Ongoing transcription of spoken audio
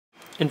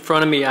In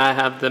front of me I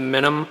have the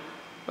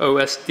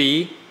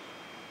MinimOSD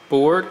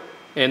board,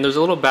 and there's a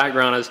little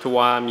background as to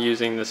why I'm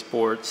using this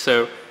board.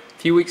 So a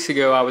few weeks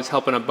ago I was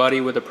helping a buddy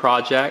with a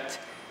project.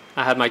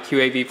 I had my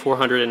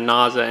QAV400 in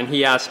NASA, and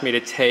he asked me to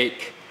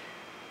take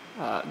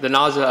the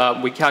NASA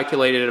up. We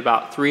calculated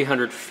about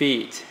 300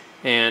 feet,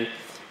 and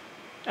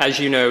as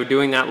you know,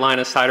 doing that line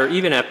of sight or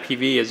even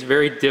FPV is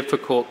very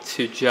difficult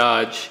to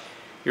judge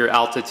your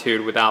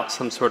altitude without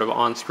some sort of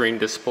on-screen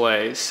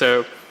display.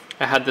 So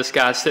I had this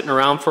guy sitting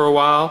around for a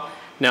while.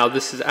 Now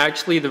this is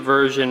actually the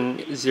version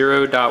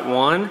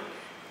 0.1.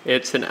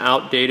 It's an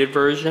outdated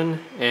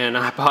version, and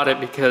I bought it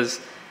because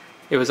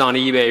it was on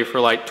eBay for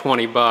like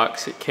 20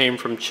 bucks. It came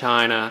from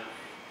China,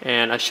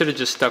 and I should have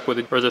just stuck with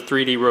it, or the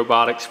 3D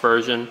Robotics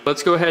version.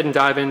 Let's go ahead and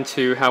dive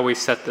into how we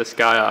set this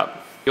guy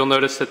up. You'll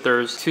notice that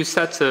there's two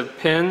sets of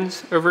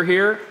pins over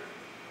here.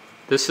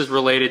 This is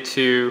related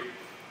to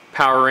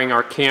powering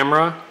our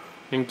camera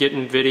and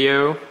getting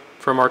video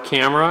from our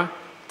camera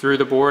through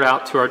the board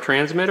out to our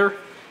transmitter.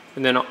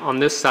 And then on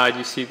this side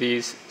you see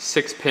these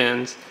 6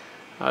 pins.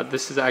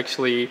 This is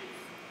actually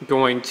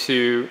going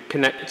to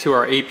connect to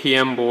our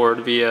APM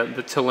board via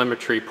the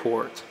telemetry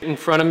port. In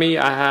front of me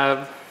I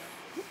have,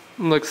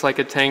 looks like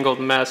a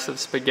tangled mess of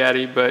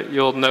spaghetti, but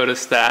you'll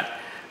notice that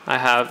I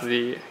have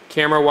the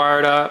camera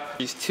wired up,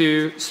 these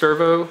 2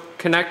 servo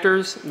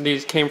connectors.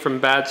 These came from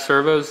bad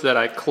servos that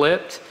I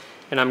clipped,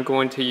 and I'm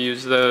going to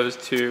use those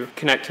to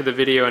connect to the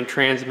video and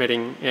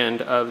transmitting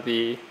end of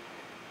the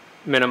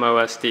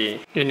MinimOSD.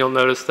 And you'll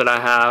notice that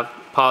I have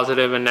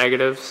positive and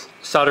negatives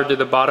soldered to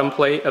the bottom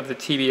plate of the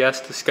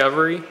TBS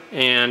Discovery,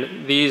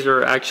 and these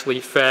are actually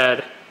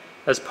fed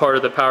as part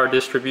of the power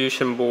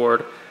distribution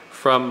board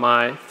from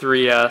my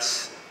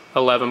 3S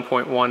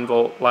 11.1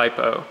 volt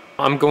lipo.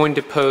 I'm going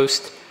to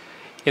post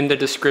in the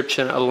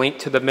description a link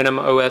to the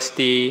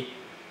MinimOSD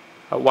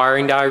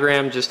wiring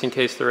diagram just in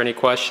case there are any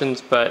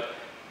questions, but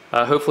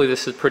hopefully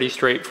this is pretty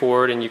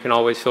straightforward, and you can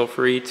always feel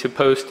free to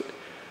post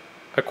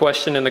a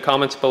question in the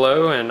comments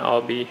below and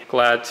I'll be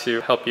glad to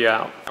help you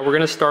out. We're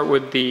going to start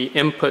with the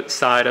input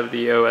side of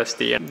the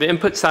OSD. The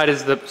input side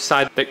is the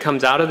side that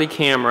comes out of the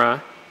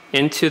camera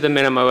into the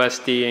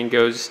MinimOSD and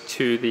goes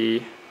to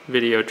the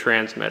video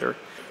transmitter.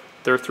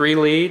 There are 3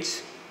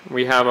 leads.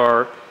 We have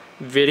our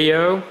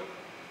video,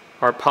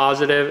 our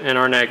positive, and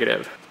our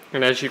negative.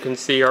 And as you can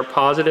see, our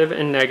positive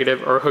and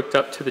negative are hooked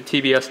up to the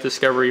TBS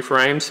Discovery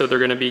frame, so they're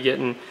going to be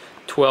getting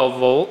 12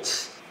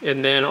 volts.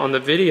 And then on the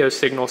video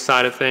signal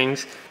side of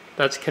things,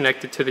 that's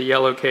connected to the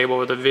yellow cable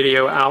or the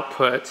video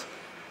output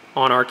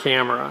on our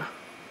camera.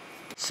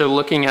 So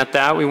looking at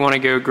that, we want to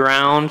go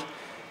ground,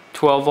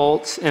 12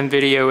 volts, and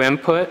video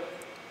input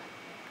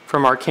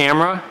from our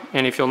camera.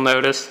 And if you'll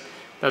notice,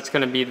 that's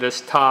going to be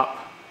this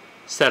top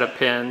set of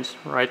pins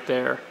right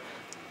there.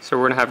 So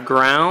we're going to have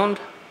ground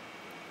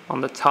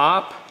on the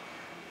top,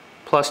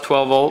 plus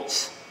 12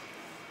 volts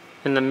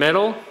in the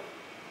middle,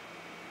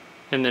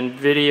 and then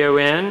video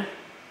in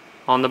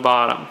on the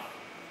bottom.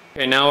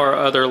 Okay, now our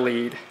other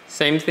lead.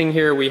 Same thing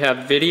here, we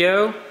have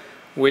video,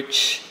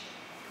 which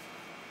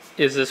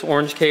is this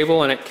orange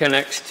cable, and it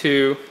connects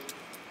to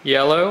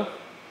yellow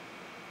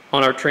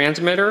on our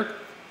transmitter.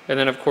 And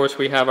then of course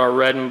we have our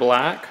red and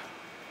black,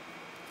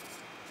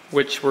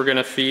 which we're going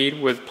to feed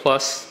with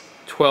plus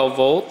 12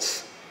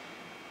 volts.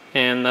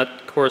 And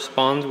that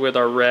corresponds with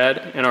our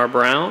red and our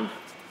brown.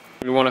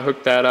 We want to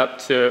hook that up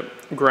to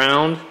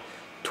ground,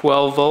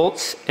 12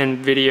 volts, and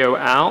video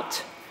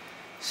out.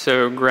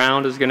 So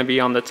ground is going to be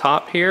on the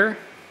top here.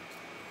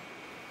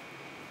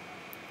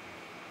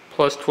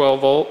 Plus 12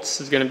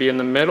 volts is going to be in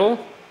the middle.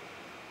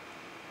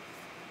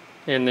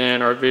 And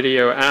then our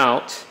video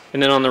out.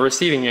 And then on the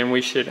receiving end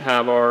we should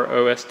have our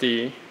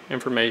OSD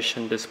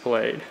information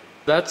displayed.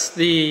 That's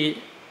the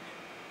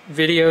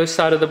video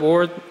side of the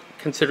board.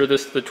 Consider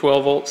this the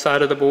 12 volt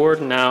side of the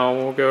board. Now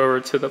we'll go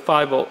over to the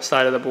 5 volt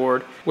side of the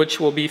board,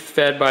 which will be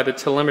fed by the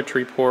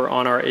telemetry port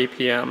on our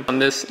APM. On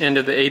this end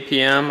of the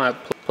APM, I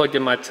plugged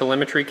in my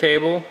telemetry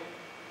cable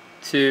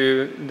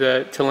to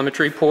the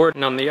telemetry port,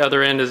 and on the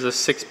other end is a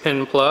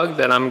 6-pin plug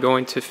that I'm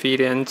going to feed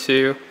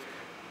into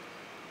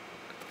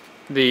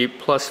the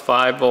plus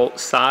 5 volt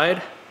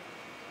side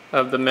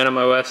of the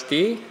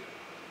MinimOSD.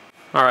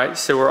 Alright,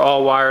 so we're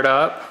all wired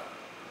up,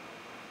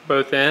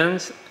 both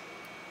ends.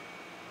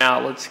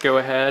 Now let's go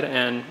ahead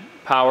and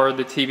power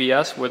the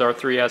TBS with our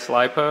 3S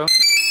lipo.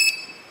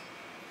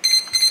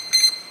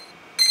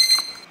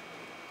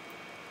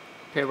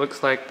 Okay,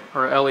 looks like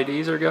our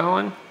LEDs are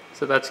going,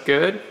 so that's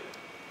good.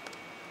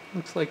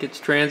 Looks like it's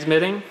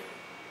transmitting.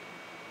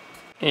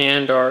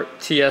 And our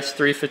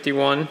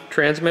TS351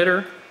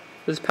 transmitter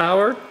is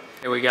powered.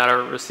 Okay, we got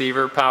our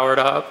receiver powered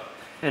up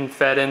and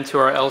fed into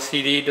our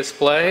LCD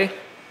display.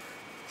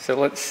 So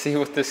let's see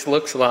what this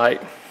looks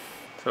like.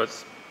 So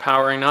it's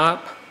powering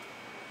up.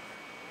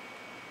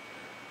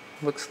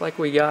 Looks like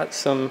we got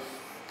some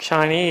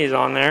Chinese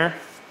on there.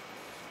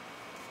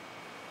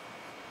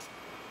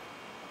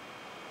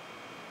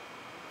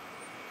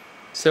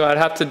 So I'd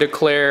have to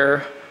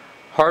declare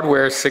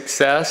hardware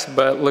success,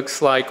 but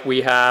looks like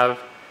we have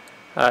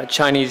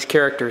Chinese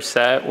character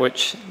set,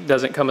 which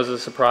doesn't come as a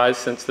surprise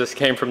since this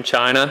came from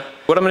China.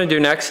 What I'm going to do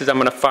next is I'm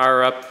going to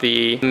fire up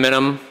the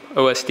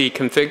MinimOSD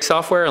config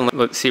software and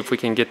let's see if we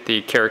can get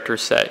the character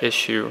set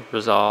issue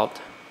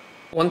resolved.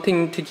 One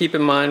thing to keep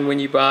in mind when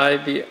you buy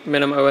the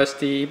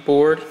MinimOSD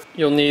board,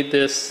 you'll need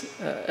this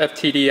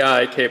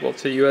FTDI cable.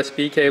 It's a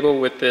USB cable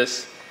with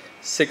this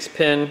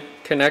 6-pin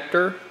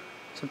connector.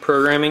 It's a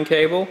programming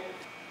cable,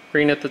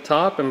 green at the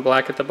top and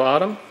black at the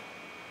bottom.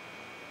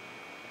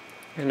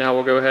 And now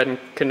we'll go ahead and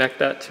connect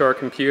that to our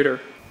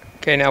computer.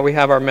 Okay, now we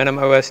have our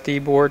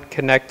MinimOSD board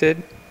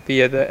connected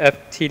via the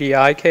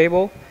FTDI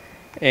cable,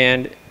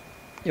 and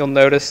you'll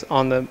notice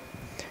on the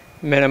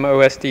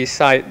MinimOSD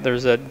site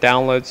there's a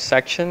download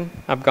section.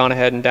 I've gone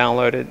ahead and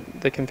downloaded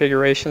the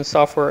configuration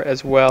software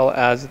as well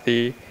as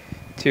the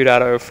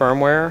 2.0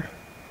 firmware.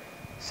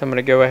 So I'm going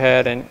to go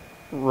ahead and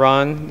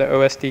run the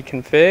OSD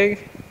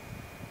config.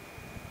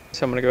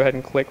 So I'm going to go ahead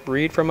and click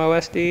read from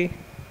OSD.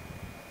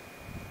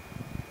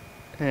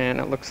 And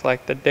it looks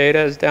like the data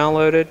is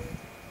downloaded.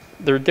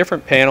 There are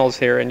different panels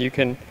here, and you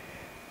can,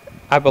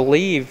 I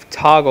believe,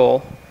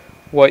 toggle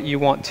what you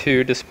want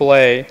to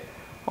display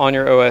on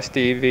your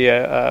OSD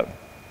via a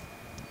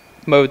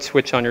mode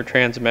switch on your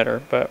transmitter,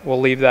 but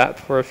we'll leave that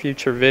for a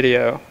future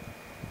video.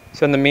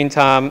 So in the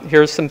meantime,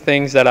 here's some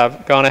things that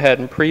I've gone ahead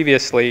and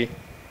previously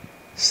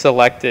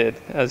selected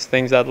as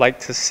things I'd like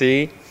to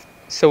see.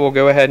 So we'll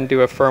go ahead and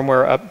do a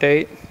firmware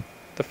update,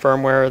 the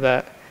firmware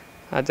that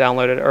I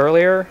downloaded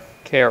earlier.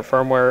 Okay, our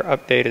firmware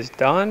update is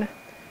done.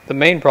 The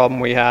main problem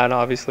we had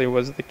obviously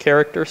was the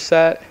character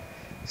set.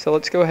 So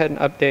let's go ahead and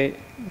update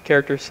the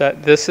character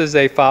set. This is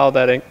a file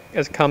that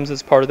comes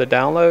as part of the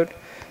download.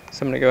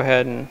 So I'm going to go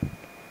ahead and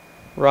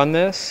run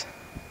this.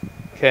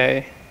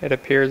 Okay, it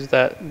appears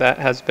that that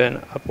has been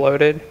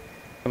uploaded.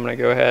 I'm going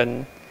to go ahead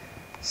and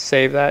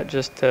save that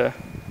just to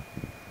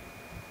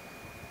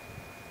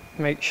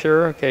make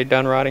sure. Okay,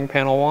 done writing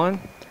panel 1.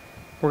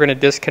 We're going to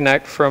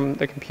disconnect from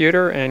the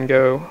computer and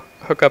go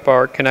hook up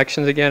our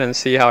connections again and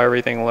see how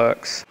everything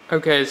looks.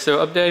 Okay,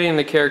 so updating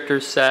the character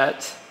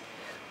set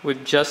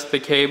with just the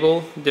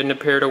cable didn't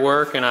appear to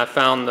work, and I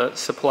found the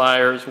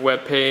supplier's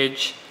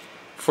webpage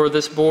for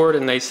this board,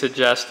 and they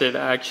suggested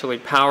actually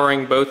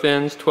powering both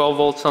ends, 12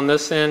 volts on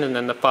this end and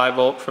then the 5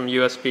 volt from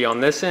USB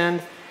on this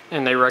end,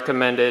 and they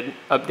recommended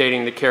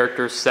updating the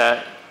character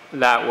set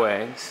that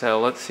way. So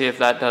let's see if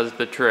that does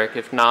the trick.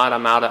 If not,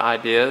 I'm out of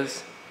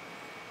ideas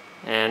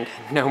and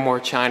no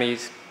more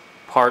Chinese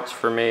parts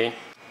for me.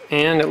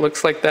 And it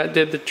looks like that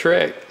did the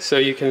trick. So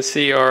you can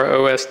see our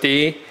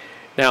OSD.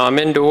 Now I'm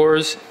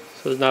indoors,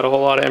 so there's not a whole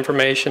lot of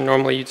information.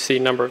 Normally you'd see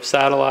number of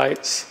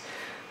satellites.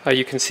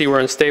 You can see we're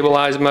in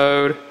stabilized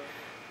mode,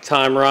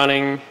 time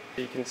running.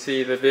 You can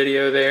see the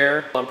video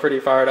there. I'm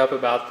pretty fired up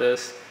about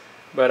this.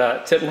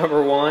 But tip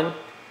number 1,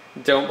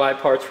 don't buy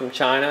parts from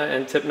China.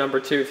 And tip number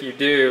 2, if you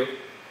do,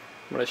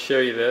 I'm going to show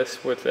you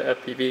this with the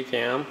FPV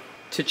cam.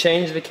 To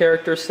change the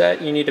character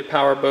set, you need to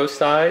power both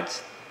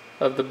sides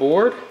of the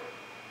board.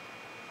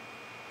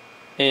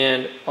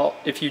 And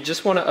if you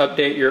just want to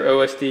update your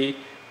OSD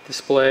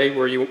display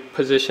where you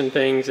position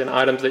things and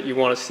items that you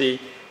want to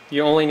see,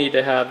 you only need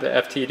to have the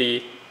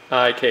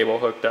FTDI cable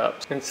hooked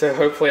up. And so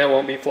hopefully I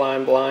won't be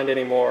flying blind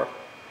anymore.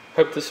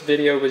 Hope this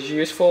video was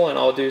useful, and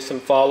I'll do some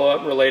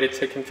follow-up related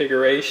to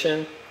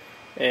configuration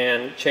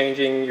and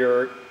changing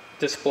your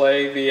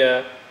display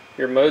via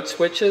your mode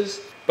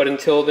switches. But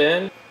until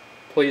then,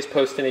 please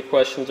post any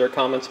questions or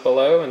comments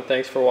below, and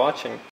thanks for watching.